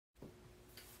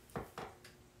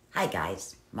Hi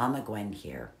guys, Mama Gwen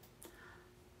here.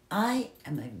 I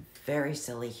am a very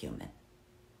silly human,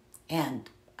 and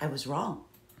I was wrong.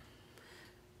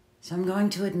 So I'm going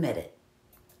to admit it,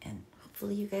 and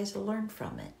hopefully you guys will learn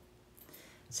from it.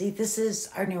 See, this is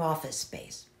our new office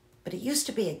space, but it used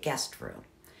to be a guest room,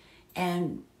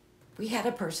 and we had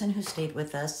a person who stayed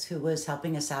with us who was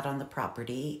helping us out on the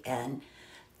property, and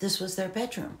this was their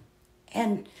bedroom.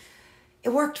 And it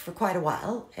worked for quite a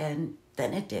while, and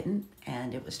then it didn't,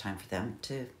 and it was time for them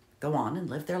to go on and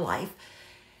live their life.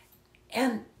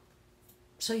 And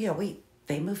so,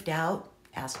 they moved out,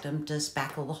 asked them to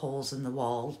spackle the holes in the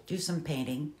wall, do some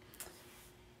painting.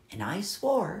 And I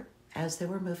swore, as they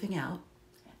were moving out,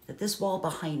 that this wall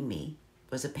behind me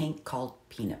was a paint called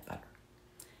peanut butter.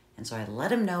 And so I let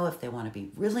them know if they want to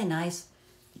be really nice,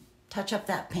 touch up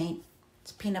that paint.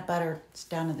 It's peanut butter, it's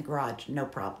down in the garage, no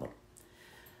problem.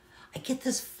 I get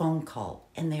this phone call,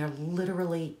 and they are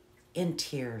literally in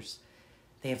tears.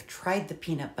 They have tried the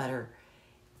peanut butter.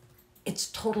 It's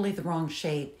totally the wrong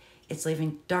shade. It's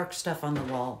leaving dark stuff on the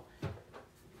wall.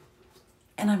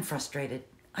 And I'm frustrated.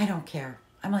 I don't care.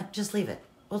 I'm like, just leave it.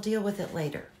 We'll deal with it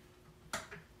later.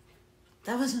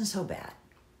 That wasn't so bad.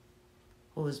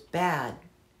 What was bad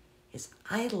is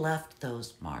I left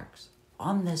those marks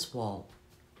on this wall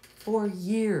for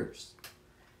years.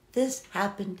 This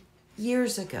happened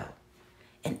years ago.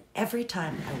 And every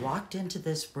time I walked into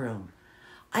this room,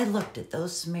 I looked at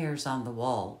those smears on the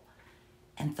wall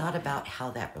and thought about how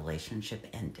that relationship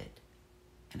ended.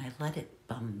 And I let it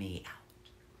bum me out.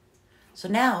 So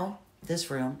now this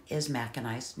room is Mac and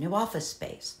I's new office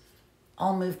space.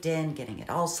 All moved in, getting it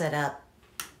all set up.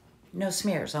 No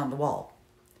smears on the wall.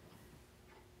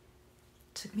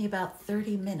 It took me about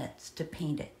 30 minutes to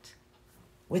paint it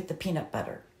with the peanut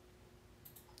butter.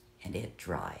 And it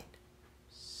dried.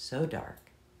 So dark.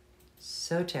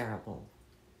 So terrible.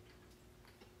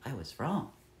 I was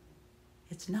wrong.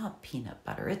 It's not peanut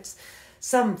butter. It's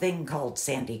something called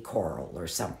sandy coral or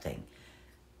something.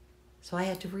 So I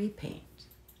had to repaint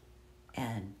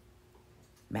and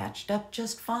matched up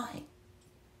just fine.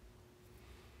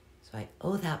 So I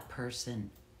owe that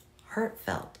person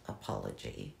heartfelt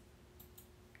apology.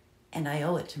 And I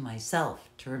owe it to myself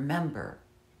to remember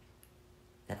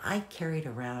that I carried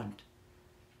around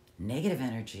negative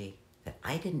energy that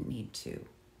I didn't need to.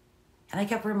 And I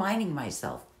kept reminding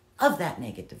myself of that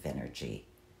negative energy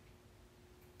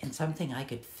and something I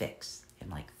could fix in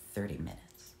like 30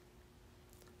 minutes.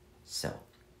 So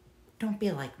don't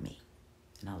be like me,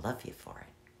 and I'll love you for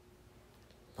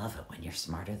it. Love it when you're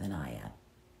smarter than I am.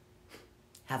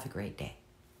 Have a great day.